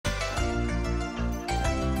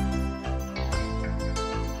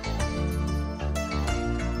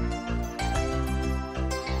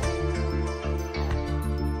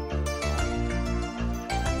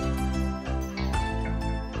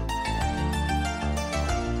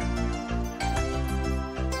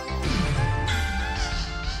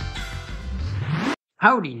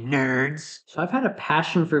Howdy, nerds! So, I've had a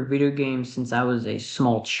passion for video games since I was a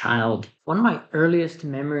small child. One of my earliest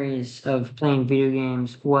memories of playing video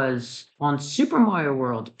games was on Super Mario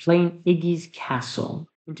World, playing Iggy's Castle.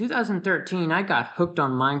 In 2013, I got hooked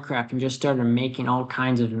on Minecraft and just started making all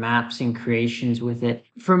kinds of maps and creations with it.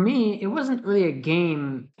 For me, it wasn't really a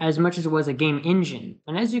game as much as it was a game engine.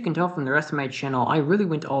 And as you can tell from the rest of my channel, I really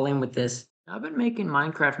went all in with this. I've been making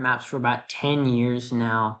Minecraft maps for about 10 years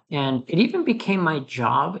now, and it even became my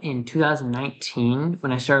job in 2019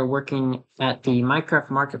 when I started working at the Minecraft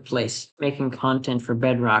Marketplace making content for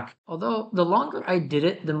Bedrock. Although the longer I did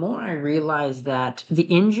it, the more I realized that the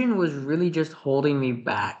engine was really just holding me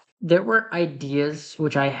back. There were ideas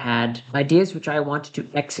which I had, ideas which I wanted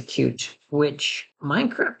to execute, which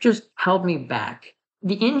Minecraft just held me back.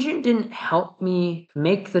 The engine didn't help me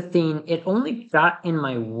make the thing, it only got in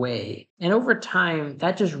my way. And over time,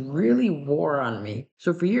 that just really wore on me.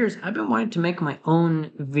 So for years, I've been wanting to make my own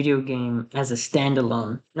video game as a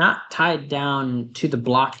standalone, not tied down to the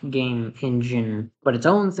block game engine, but its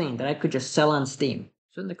own thing that I could just sell on Steam.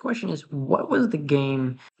 So the question is, what was the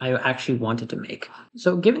game I actually wanted to make?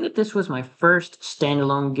 So given that this was my first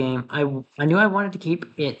standalone game, I knew I wanted to keep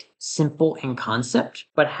it simple in concept,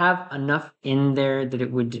 but have enough in there that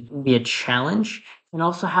it would be a challenge and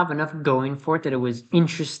also have enough going for it that it was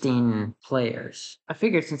interesting players. I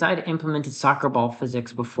figured since I had implemented soccer ball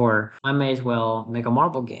physics before, I may as well make a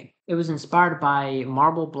marble game. It was inspired by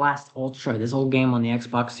Marble Blast Ultra, this old game on the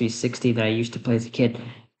Xbox 360 that I used to play as a kid.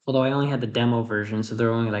 Although I only had the demo version, so there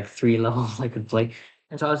were only like 3 levels I could play.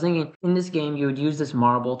 And so I was thinking, in this game, you would use this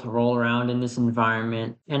marble to roll around in this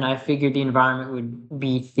environment. And I figured the environment would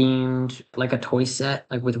be themed like a toy set,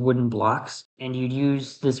 like with wooden blocks. And you'd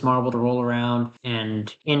use this marble to roll around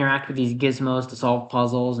and interact with these gizmos to solve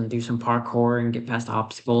puzzles and do some parkour and get past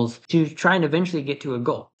obstacles to try and eventually get to a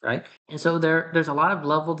goal, right? And so there's a lot of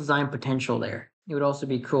level design potential there. It would also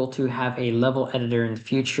be cool to have a level editor in the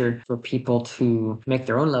future for people to make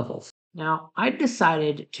their own levels. Now, I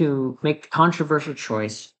decided to make the controversial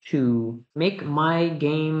choice to make my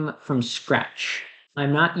game from scratch.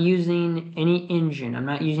 I'm not using any engine. I'm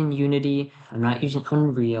not using Unity. I'm not using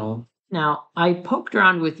Unreal. Now, I poked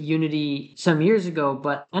around with Unity some years ago,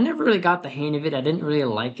 but I never really got the hang of it. I didn't really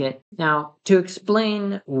like it. Now, to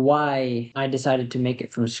explain why I decided to make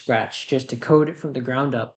it from scratch, just to code it from the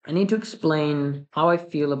ground up, I need to explain how I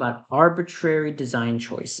feel about arbitrary design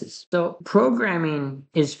choices. So, programming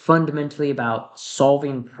is fundamentally about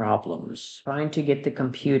solving problems, trying to get the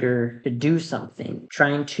computer to do something,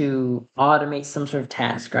 trying to automate some sort of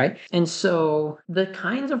task, right? And so, the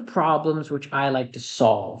kinds of problems which I like to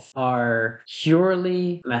solve are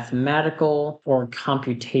purely mathematical or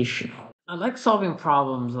computational. I like solving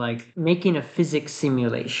problems like making a physics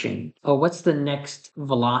simulation. Oh, what's the next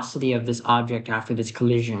velocity of this object after this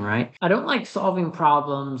collision, right? I don't like solving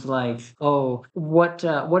problems like, oh, what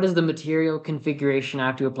is the material configuration I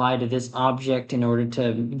have to apply to this object in order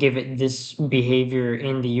to give it this behavior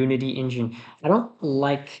in the Unity engine. I don't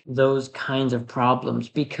like those kinds of problems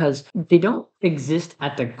because they don't exist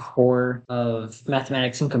at the core of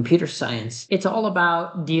mathematics and computer science. It's all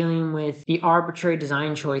about dealing with the arbitrary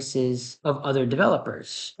design choices of other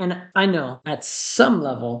developers. And I know at some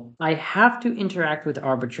level, I have to interact with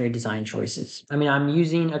arbitrary design choices. I mean, I'm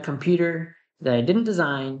using a computer that I didn't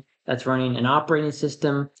design, that's running an operating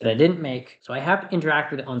system that I didn't make, so I have to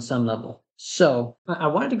interact with it on some level. So I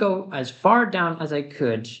wanted to go as far down as I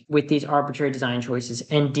could with these arbitrary design choices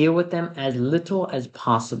and deal with them as little as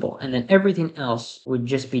possible. And then everything else would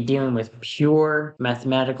just be dealing with pure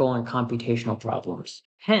mathematical and computational problems.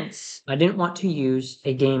 Hence, I didn't want to use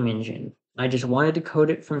a game engine. I just wanted to code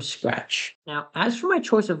it from scratch. Now, as for my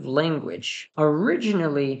choice of language,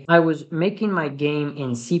 originally I was making my game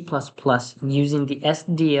in C++ using the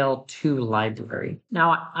SDL2 library.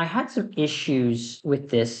 Now, I had some issues with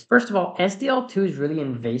this. First of all, SDL2 is really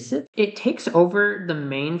invasive. It takes over the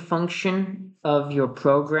main function of your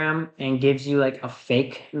program and gives you like a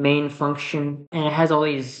fake main function, and it has all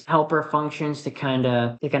these helper functions to kind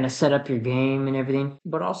of set up your game and everything.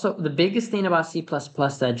 But also the biggest thing about C++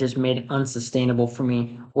 that just made it unsustainable for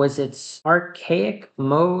me was its archaic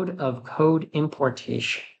mode of code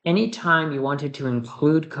importation. Anytime you wanted to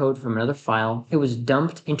include code from another file, it was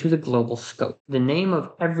dumped into the global scope. The name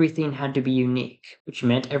of everything had to be unique, which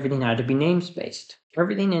meant everything had to be namespaced.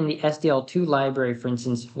 Everything in the SDL2 library, for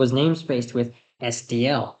instance, was namespaced with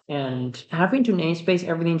SDL. And having to namespace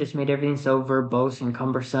everything just made everything so verbose and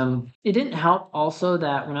cumbersome. It didn't help also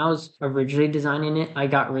that when I was originally designing it, I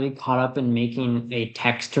got really caught up in making a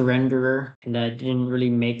text renderer and I didn't really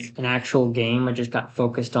make an actual game. I just got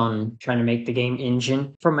focused on trying to make the game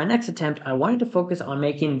engine. For my next attempt, I wanted to focus on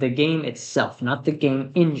making the game itself, not the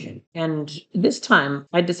game engine. And this time,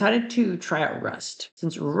 I decided to try out Rust.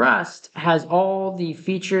 Since Rust has all the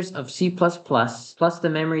features of C++, plus the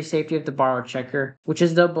memory safety of the borrow checker, which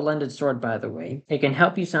is the double-ended sword, by the way. It can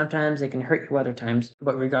help you sometimes, it can hurt you other times,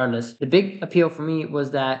 but regardless, the big appeal for me was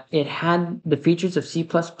that it had the features of C++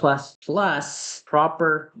 plus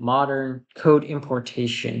proper modern code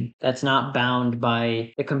importation that's not bound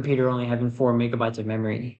by the computer only having 4 megabytes of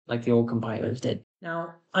memory like the old compilers did.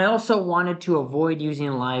 Now, I also wanted to avoid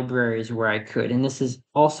using libraries where I could, and this is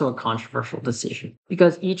also a controversial decision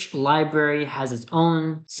because each library has its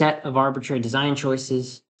own set of arbitrary design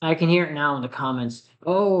choices. I can hear it now in the comments.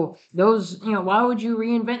 Oh, those, why would you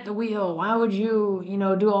reinvent the wheel? Why would you,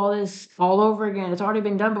 do all this all over again? It's already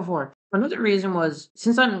been done before. Another reason was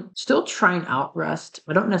since I'm still trying out Rust,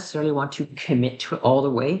 I don't necessarily want to commit to it all the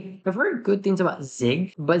way. I've heard good things about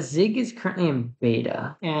Zig, but Zig is currently in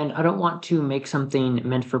beta, and I don't want to make something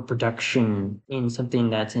meant for production in something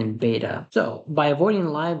that's in beta. So by avoiding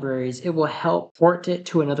libraries, it will help port it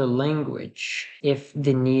to another language if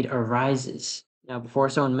the need arises. Now, before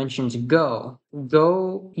someone mentions Go,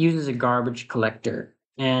 Go uses a garbage collector,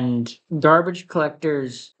 and garbage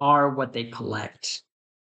collectors are what they collect.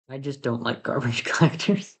 I just don't like garbage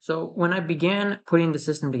collectors. So when I began putting the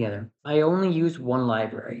system together, I only used one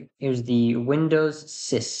library. It was the Windows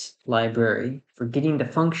sys library for getting the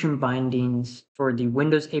function bindings for the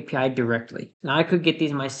Windows API directly. Now I could get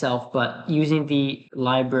these myself, but using the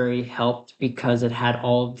library helped because it had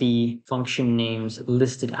all the function names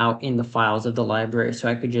listed out in the files of the library. So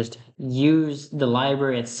I could just use the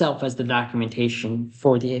library itself as the documentation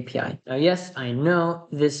for the API. Now, yes, I know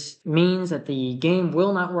this means that the game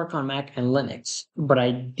will not work on Mac and Linux, but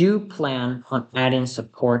I do plan on adding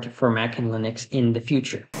support for Mac and Linux in the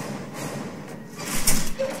future.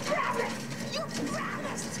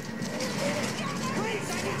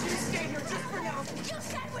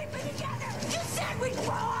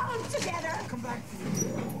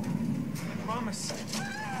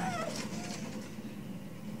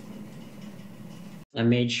 I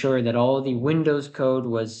made sure that all the Windows code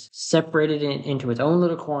was separated into its own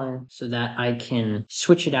little corner so that I can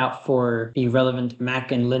switch it out for the relevant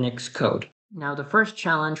Mac and Linux code. Now, the first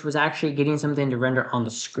challenge was actually getting something to render on the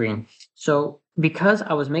screen. So because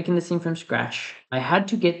I was making this thing from scratch, I had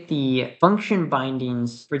to get the function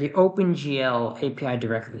bindings for the OpenGL API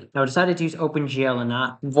directly. Now I decided to use OpenGL and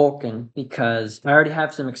not Vulkan because I already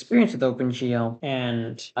have some experience with OpenGL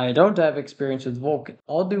and I don't have experience with Vulkan.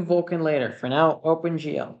 I'll do Vulkan later. For now,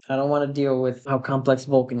 OpenGL. I don't want to deal with how complex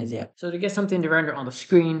Vulkan is yet. So to get something to render on the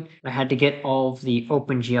screen, I had to get all of the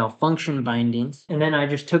OpenGL function bindings. And then I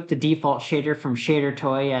just took the default shader from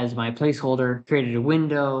ShaderToy as my placeholder, created a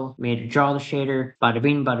window, made it draw the shader, bada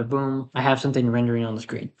bing, bada boom. I have something rendering on the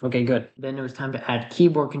screen. Okay, good. Then it was time to add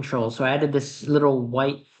keyboard controls. So I added this little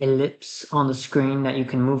white ellipse on the screen that you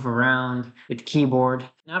can move around with the keyboard.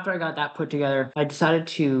 And after I got that put together, I decided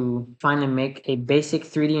to finally make a basic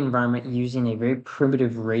 3D environment using a very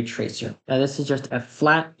primitive ray tracer. Now this is just a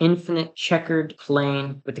flat, infinite checkered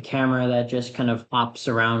plane with the camera that just kind of pops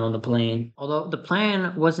around on the plane. Although the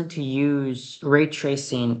plan wasn't to use ray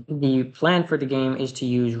tracing, the plan for the game is to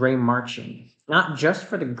use ray marching. Not just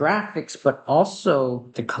for the graphics, but also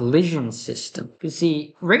the collision system. You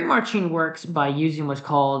see, ray marching works by using what's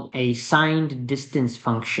called a signed distance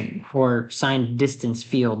function, or signed distance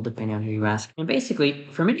field, depending on who you ask. And basically,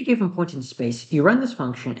 from any given point in space, you run this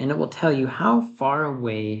function and it will tell you how far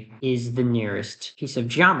away is the nearest piece of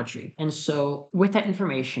geometry. And so, with that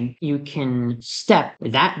information, you can step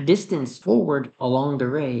that distance forward along the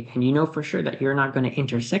ray, and you know for sure that you're not going to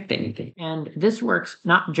intersect anything. And this works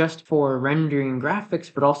not just for rendering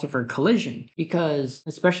graphics, but also for collision, because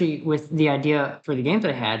especially with the idea for the game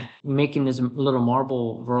that I had, making this little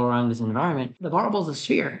marble roll around this environment, the marble is a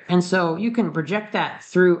sphere, and so you can project that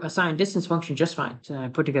through a signed distance function just fine. So I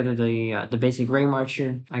put together the basic ray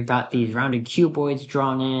marcher. I got these rounded cuboids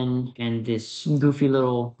drawn in and this goofy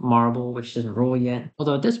little marble which doesn't roll yet.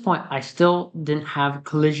 Although at this point I still didn't have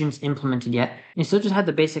collisions implemented yet. I still just had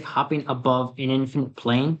the basic hopping above an infinite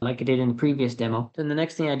plane like I did in the previous demo. Then the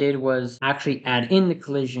next thing I did was actually actually add in the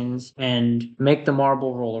collisions and make the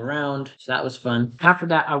marble roll around. So that was fun. After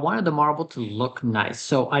that, I wanted the marble to look nice.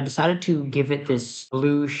 So I decided to give it this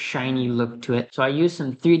blue shiny look to it. So I used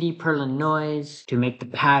some 3D Perlin noise to make the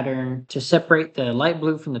pattern, to separate the light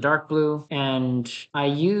blue from the dark blue. And I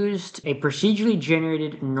used a procedurally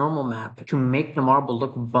generated normal map to make the marble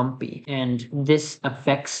look bumpy. And this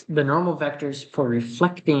affects the normal vectors for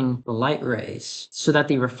reflecting the light rays so that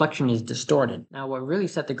the reflection is distorted. Now, what really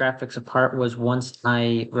set the graphics apart was once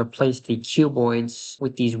I replaced the cuboids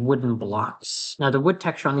with these wooden blocks. Now, the wood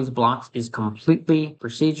texture on these blocks is completely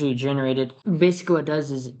procedurally generated. Basically, what it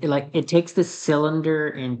does is it takes this cylinder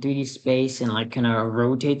in 3D space and kind of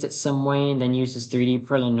rotates it some way, and then uses 3D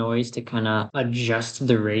Perlin noise to kind of adjust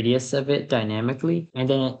the radius of it dynamically, and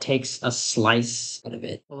then it takes a slice out of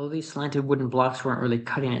it. Although these slanted wooden blocks weren't really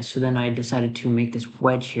cutting it, so then I decided to make this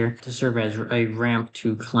wedge here to serve as a ramp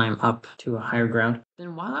to climb up to a higher ground.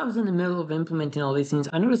 Then while I was in the middle of implementing all these things,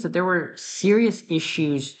 I noticed that there were serious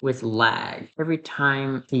issues with lag. Every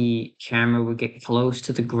time the camera would get close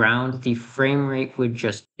to the ground, the frame rate would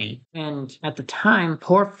just faint. And at the time,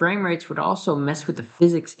 poor frame rates would also mess with the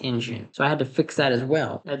physics engine. So I had to fix that as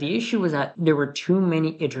well. Now, the issue was that there were too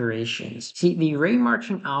many iterations. See, the ray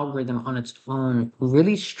marching algorithm on its own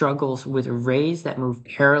really struggles with rays that move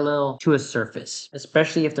parallel to a surface,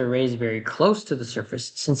 especially if the ray is very close to the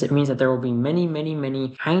surface, since it means that there will be many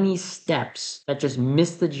tiny steps that just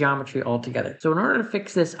miss the geometry altogether. So in order to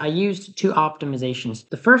fix this, I used two optimizations.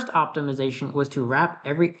 The first optimization was to wrap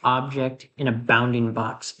every object in a bounding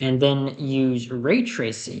box and then use ray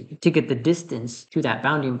tracing to get the distance to that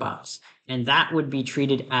bounding box. And that would be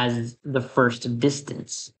treated as the first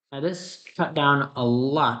distance. Now this cut down a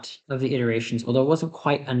lot of the iterations, although it wasn't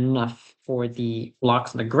quite enough for the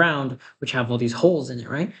blocks on the ground, which have all these holes in it,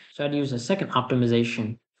 right? So I had to use a second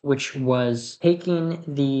optimization, which was taking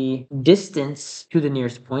the distance to the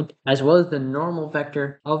nearest point as well as the normal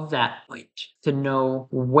vector of that point to know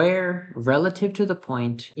where relative to the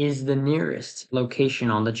point is the nearest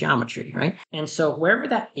location on the geometry, right? And so wherever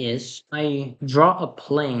that is, I draw a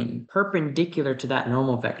plane perpendicular to that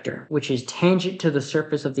normal vector, which is tangent to the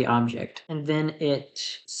surface of the object. And then it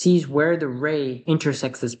sees where the ray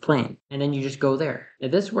intersects this plane. And then you just go there. Now,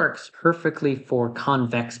 this works perfectly for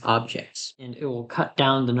convex objects, and it will cut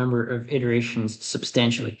down the number of iterations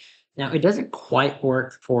substantially. Now, it doesn't quite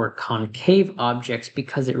work for concave objects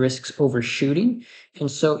because it risks overshooting. And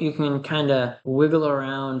so you can kind of wiggle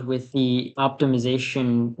around with the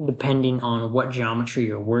optimization depending on what geometry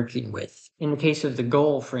you're working with. In the case of the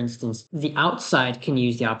goal, for instance, the outside can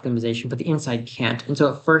use the optimization, but the inside can't. And so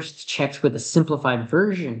it first checks with a simplified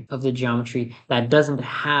version of the geometry that doesn't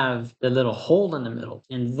have the little hole in the middle.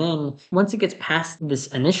 And then once it gets past this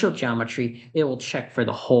initial geometry, it will check for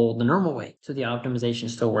the hole the normal way. So the optimization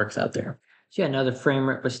still works out there. So yeah, now the frame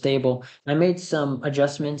rate was stable. I made some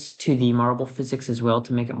adjustments to the marble physics as well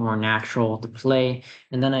to make it more natural to play.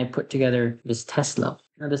 And then I put together this test level.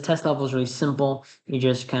 Now this test level is really simple. You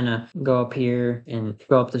just kind of go up here and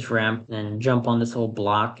go up this ramp and jump on this whole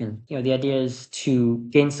block. And the idea is to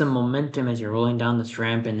gain some momentum as you're rolling down this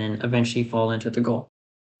ramp and then eventually fall into the goal.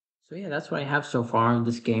 So yeah, that's what I have so far in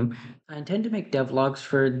this game. I intend to make devlogs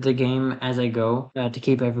for the game as I go to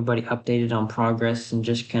keep everybody updated on progress and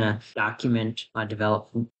just kind of document my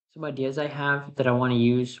development. Some ideas I have that I want to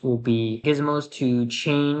use will be gizmos to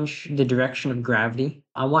change the direction of gravity.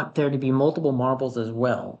 I want there to be multiple marbles as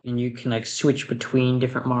well, and you can switch between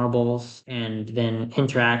different marbles and then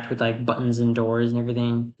interact with buttons and doors and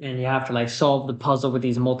everything. And you have to solve the puzzle with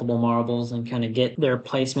these multiple marbles and kind of get their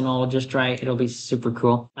placement all just right. It'll be super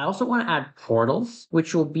cool. I also want to add portals,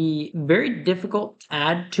 which will be very difficult to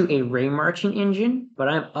add to a ray marching engine, but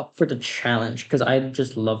I'm up for the challenge because I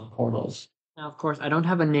just love portals. Now, of course, I don't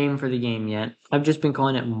have a name for the game yet. I've just been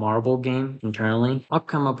calling it Marble Game internally. I'll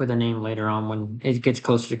come up with a name later on when it gets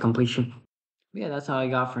closer to completion. But yeah, that's all I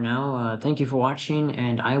got for now. Thank you for watching,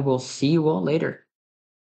 and I will see you all later.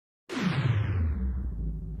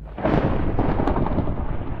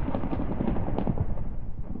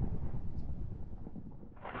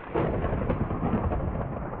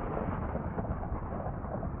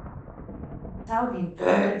 How many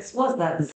birds was that?